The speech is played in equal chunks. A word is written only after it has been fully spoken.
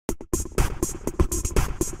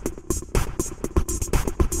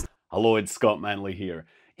Hello, it's Scott Manley here.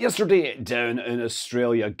 Yesterday, down in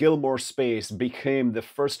Australia, Gilmour Space became the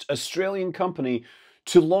first Australian company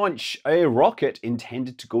to launch a rocket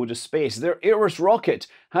intended to go to space. Their Eris rocket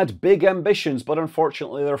had big ambitions, but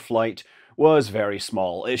unfortunately their flight was very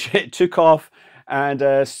small. It took off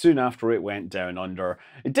and soon after it went down under.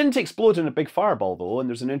 It didn't explode in a big fireball though, and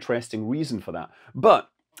there's an interesting reason for that. But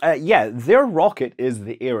yeah, their rocket is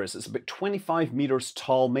the Eris. It's about 25 meters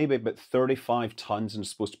tall, maybe about 35 tons, and it's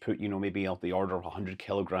supposed to put, maybe of the order of 100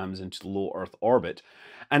 kilograms into the low Earth orbit.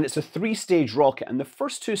 And it's a three-stage rocket, and the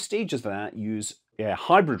first two stages of that use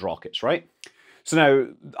hybrid rockets, right? So now,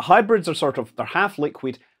 hybrids are they're half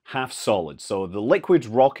liquid, half solid. So the liquid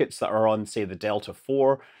rockets that are on, say, the Delta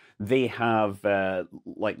IV, they have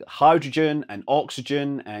like hydrogen and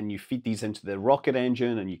oxygen, and you feed these into the rocket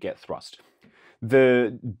engine and you get thrust.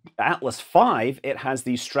 The Atlas V, it has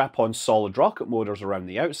these strap-on solid rocket motors around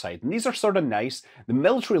the outside, and these are sort of nice. The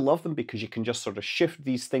military love them because you can just sort of shift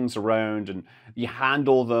these things around and you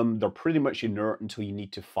handle them. They're pretty much inert until you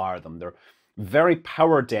need to fire them. They're very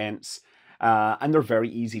power dense and they're very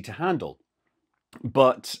easy to handle.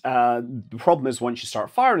 But the problem is once you start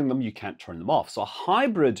firing them, you can't turn them off. So a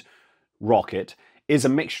hybrid rocket is a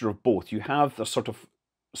mixture of both. You have a sort of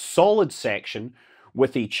solid section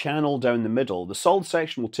with a channel down the middle. The solid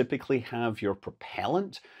section will typically have your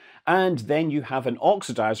propellant, and then you have an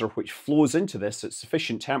oxidizer which flows into this at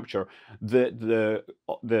sufficient temperature that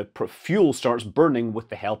the fuel starts burning with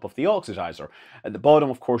the help of the oxidizer. At the bottom,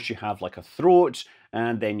 of course, you have like a throat,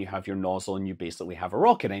 and then you have your nozzle, and you basically have a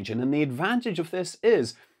rocket engine. And the advantage of this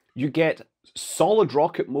is you get solid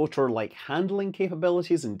rocket motor like handling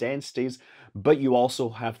capabilities and densities, but you also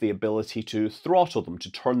have the ability to throttle them,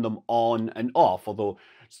 to turn them on and off, although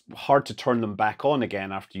it's hard to turn them back on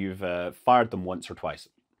again after you've fired them once or twice.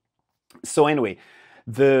 So anyway,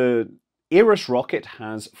 the Eris rocket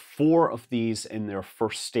has 4 of these in their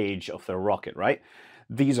first stage of their rocket, right?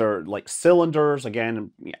 These are like cylinders.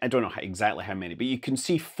 Again, I don't know exactly how many, but you can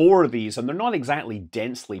see 4 of these, and they're not exactly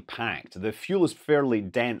densely packed. The fuel is fairly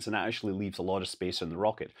dense, and it actually leaves a lot of space in the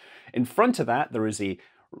rocket. In front of that, there is a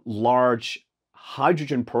large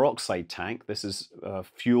hydrogen peroxide tank. This is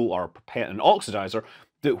fuel or an oxidizer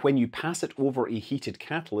that when you pass it over a heated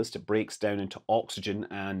catalyst, it breaks down into oxygen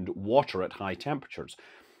and water at high temperatures.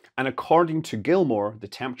 And according to Gilmour, the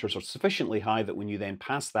temperatures are sufficiently high that when you then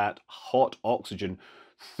pass that hot oxygen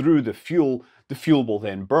through the fuel will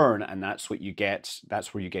then burn, and that's what you get.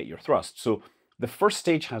 That's where you get your thrust. So the first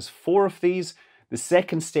stage has 4 of these. The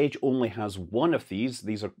second stage only has 1 of these.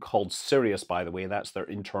 These are called Sirius, by the way. That's their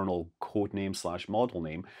internal code name / model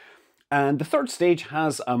name. And the third stage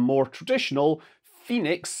has a more traditional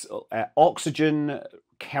Phoenix oxygen,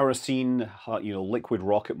 kerosene, liquid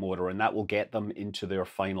rocket motor, and that will get them into their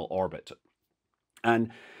final orbit.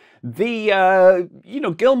 And the,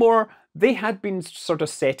 Gilmour, they had been sort of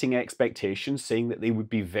setting expectations, saying that they would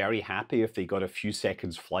be very happy if they got a few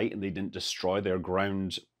seconds flight and they didn't destroy their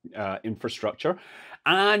ground infrastructure.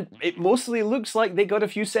 And it mostly looks like they got a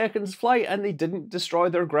few seconds flight and they didn't destroy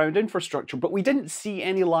their ground infrastructure, but we didn't see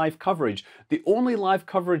any live coverage. The only live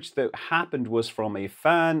coverage that happened was from a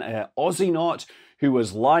fan, Aussie who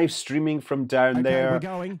was live streaming from down there,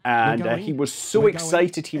 and he was so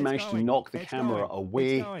excited he managed to knock the camera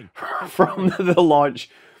away from the launch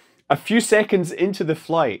a few seconds into the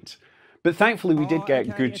flight. But thankfully we did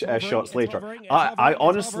get good shots later. I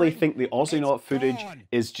honestly think the Aussie footage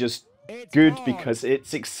is just good because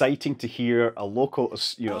it's exciting to hear a local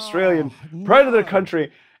Australian proud of their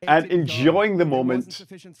country and enjoying the moment,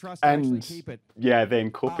 and yeah, then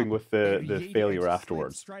coping with the failure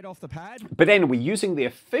afterwards. But anyway, using the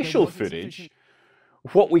official footage,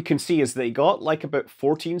 what we can see is they got like about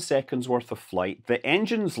 14 seconds worth of flight. The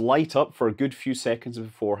engines light up for a good few seconds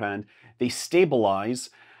beforehand. They stabilize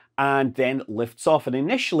and then lifts off. And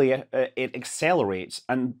initially it accelerates.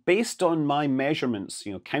 And based on my measurements,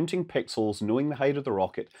 counting pixels, knowing the height of the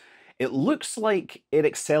rocket, it looks like it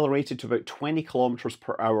accelerated to about 20 kilometers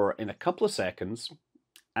per hour in a couple of seconds.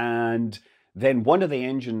 And then one of the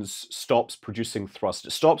engines stops producing thrust.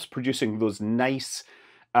 It stops producing those nice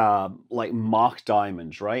like Mach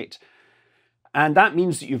diamonds, right? And that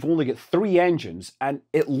means that you've only got 3 engines, and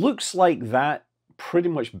it looks like that pretty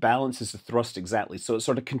much balances the thrust exactly. So it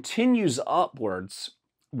sort of continues upwards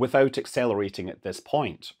without accelerating at this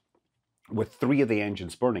point, with 3 of the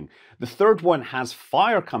engines burning. The third one has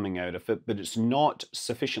fire coming out of it, but it's not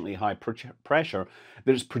sufficiently high pressure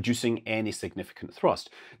that it's producing any significant thrust.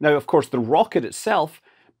 Now, of course, the rocket itself,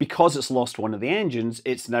 because it's lost one of the engines,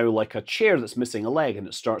 it's now like a chair that's missing a leg, and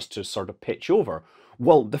it starts to sort of pitch over.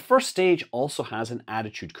 Well, the first stage also has an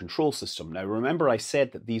attitude control system. Now, remember I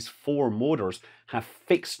said that these 4 motors have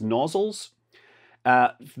fixed nozzles?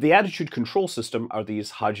 The attitude control system are these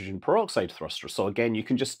hydrogen peroxide thrusters. So again, you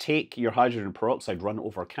can just take your hydrogen peroxide, run it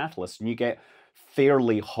over a catalyst, and you get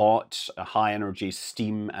fairly hot, high energy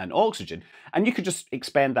steam and oxygen. And you could just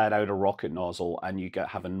expand that out a rocket nozzle and you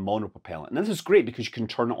have a monopropellant. And this is great because you can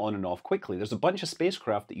turn it on and off quickly. There's a bunch of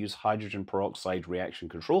spacecraft that use hydrogen peroxide reaction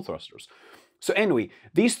control thrusters. So anyway,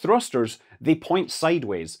 these thrusters, they point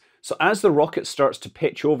sideways. So as the rocket starts to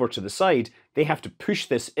pitch over to the side, they have to push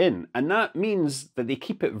this in. And that means that they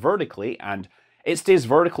keep it vertically, and it stays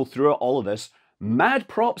vertical throughout all of this. Mad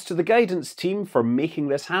props to the guidance team for making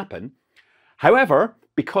this happen. However,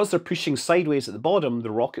 because they're pushing sideways at the bottom,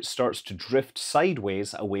 the rocket starts to drift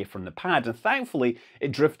sideways away from the pad. And thankfully,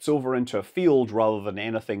 it drifts over into a field rather than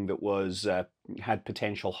anything that had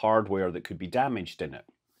potential hardware that could be damaged in it.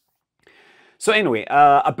 So anyway,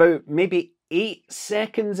 about maybe 8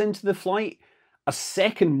 seconds into the flight, a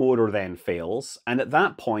second motor then fails, and at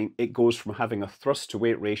that point it goes from having a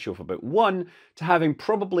thrust-to-weight ratio of about 1 to having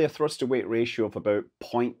probably a thrust-to-weight ratio of about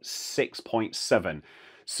 0.6, 0.7.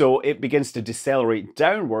 So it begins to decelerate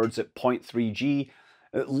downwards at 0.3 g.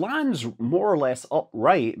 It lands more or less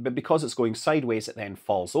upright, but because it's going sideways, it then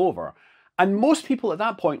falls over. And most people at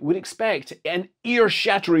that point would expect an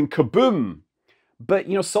ear-shattering kaboom. But,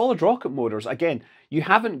 you know, solid rocket motors, again, you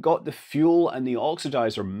haven't got the fuel and the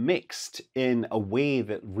oxidizer mixed in a way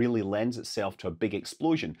that really lends itself to a big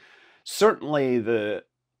explosion. Certainly the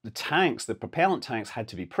tanks, the propellant tanks had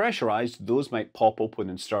to be pressurized. Those might pop open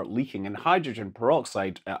and start leaking. And hydrogen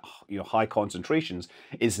peroxide at high concentrations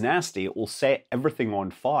is nasty. It will set everything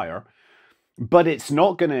on fire. But it's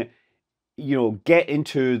not going to get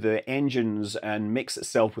into the engines and mix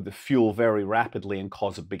itself with the fuel very rapidly and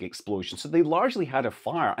cause a big explosion. So they largely had a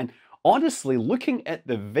fire. And honestly, looking at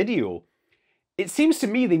the video, it seems to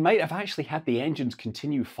me they might have actually had the engines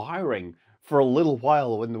continue firing for a little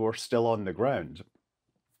while when they were still on the ground.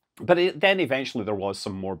 But then eventually there was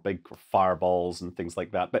some more big fireballs and things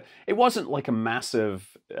like that. But it wasn't like a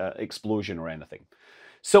massive explosion or anything.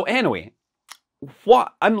 So anyway,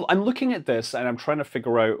 I'm looking at this and I'm trying to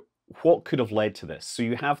figure out what could have led to this. So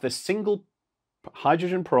you have this single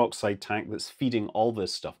hydrogen peroxide tank that's feeding all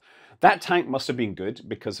this stuff. That tank must have been good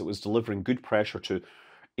because it was delivering good pressure to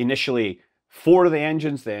initially 4 of the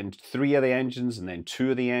engines, then 3 of the engines, and then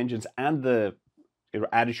 2 of the engines, and the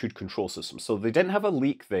attitude control system. So they didn't have a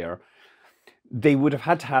leak there. They would have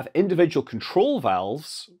had to have individual control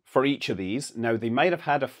valves for each of these. Now, they might have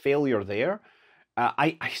had a failure there.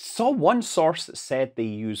 I saw one source that said they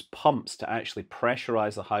use pumps to actually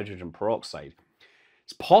pressurize the hydrogen peroxide.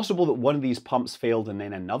 It's possible that one of these pumps failed and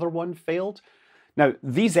then another one failed. Now,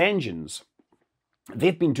 these engines,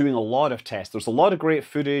 they've been doing a lot of tests. There's a lot of great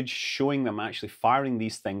footage showing them actually firing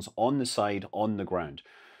these things on the side, on the ground.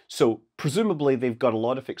 So presumably they've got a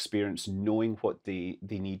lot of experience knowing what they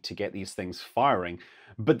need to get these things firing.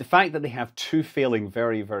 But the fact that they have 2 failing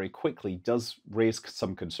very, very quickly does raise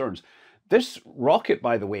some concerns. This rocket,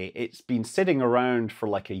 by the way, it's been sitting around for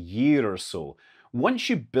like a year or so. Once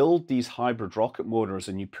you build these hybrid rocket motors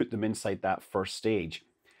and you put them inside that first stage,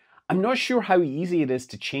 I'm not sure how easy it is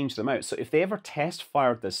to change them out. So if they ever test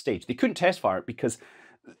fired this stage, they couldn't test fire it because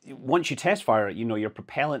once you test fire it, your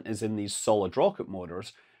propellant is in these solid rocket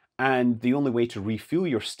motors. And the only way to refuel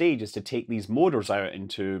your stage is to take these motors out and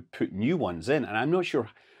to put new ones in. And I'm not sure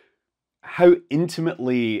how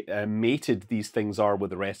intimately mated these things are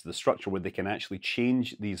with the rest of the structure where they can actually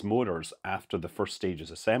change these motors after the first stage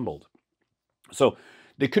is assembled. So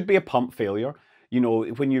there could be a pump failure.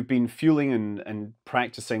 When you've been fueling and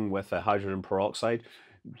practicing with hydrogen peroxide,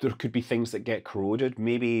 there could be things that get corroded.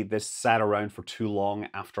 Maybe this sat around for too long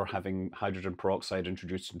after having hydrogen peroxide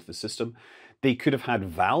introduced into the system. They could have had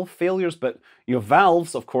valve failures, but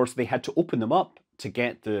valves, of course, they had to open them up to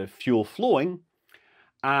get the fuel flowing.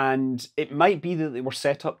 And it might be that they were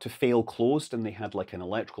set up to fail closed and they had like an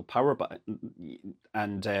electrical power button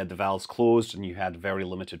and the valves closed and you had very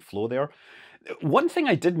limited flow there. One thing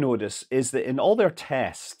I did notice is that in all their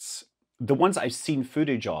tests, the ones I've seen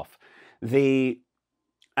footage of,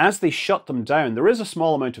 as they shut them down, there is a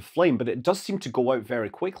small amount of flame, but it does seem to go out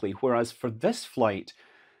very quickly. Whereas for this flight,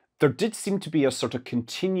 there did seem to be a sort of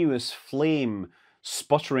continuous flame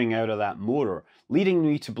sputtering out of that motor, leading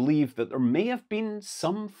me to believe that there may have been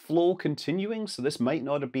some flow continuing. So this might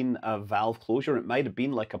not have been a valve closure. It might have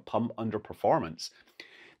been like a pump underperformance.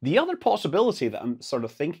 The other possibility that I'm sort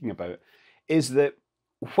of thinking about is that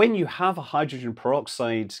when you have a hydrogen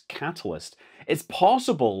peroxide catalyst, it's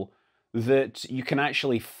possible that you can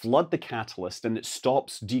actually flood the catalyst and it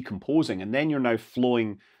stops decomposing, and then you're now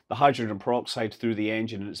flowing the hydrogen peroxide through the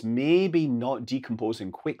engine, and it's maybe not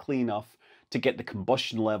decomposing quickly enough to get the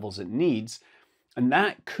combustion levels it needs. And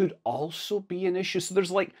that could also be an issue. So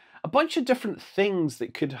there's like a bunch of different things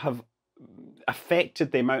that could have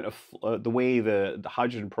affected the amount of the way the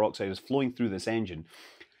hydrogen peroxide is flowing through this engine.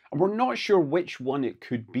 And we're not sure which one it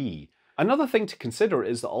could be. Another thing to consider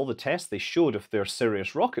is that all the tests they showed of their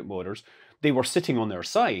Sirius rocket motors, they were sitting on their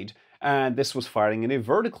side, and this was firing in a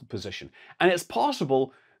vertical position. And it's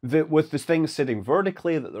possible that with the thing sitting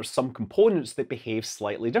vertically, that there's some components that behave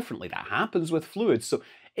slightly differently. That happens with fluids, so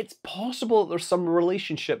it's possible that there's some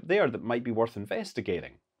relationship there that might be worth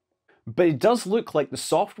investigating. But it does look like the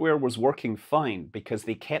software was working fine because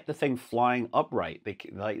they kept the thing flying upright.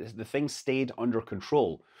 The thing stayed under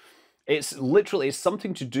control. It's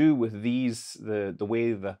something to do with the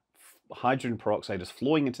way the hydrogen peroxide is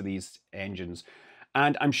flowing into these engines.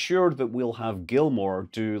 And I'm sure that we'll have Gilmour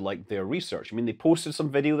do like their research. I mean, they posted some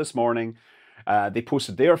video this morning. They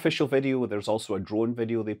posted their official video. There's also a drone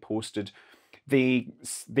video they posted. They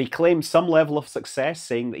claimed some level of success,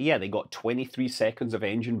 saying that, yeah, they got 23 seconds of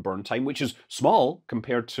engine burn time, which is small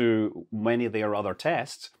compared to many of their other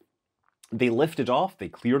tests. They lifted off, they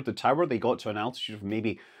cleared the tower, they got to an altitude of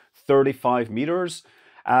maybe 35 meters,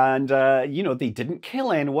 and, you know, they didn't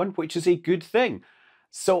kill anyone, which is a good thing.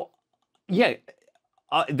 So, yeah,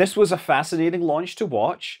 this was a fascinating launch to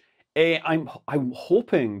watch. I'm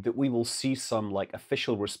hoping that we will see some like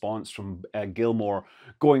official response from Gilmour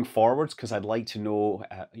going forwards, because I'd like to know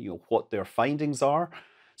what their findings are.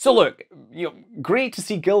 So look, great to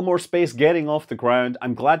see Gilmour Space getting off the ground.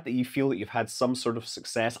 I'm glad that you feel that you've had some sort of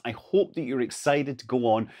success. I hope that you're excited to go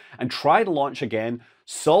on and try to launch again,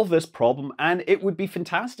 solve this problem, and it would be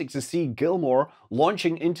fantastic to see Gilmour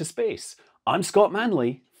launching into space. I'm Scott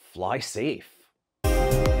Manley. Fly safe.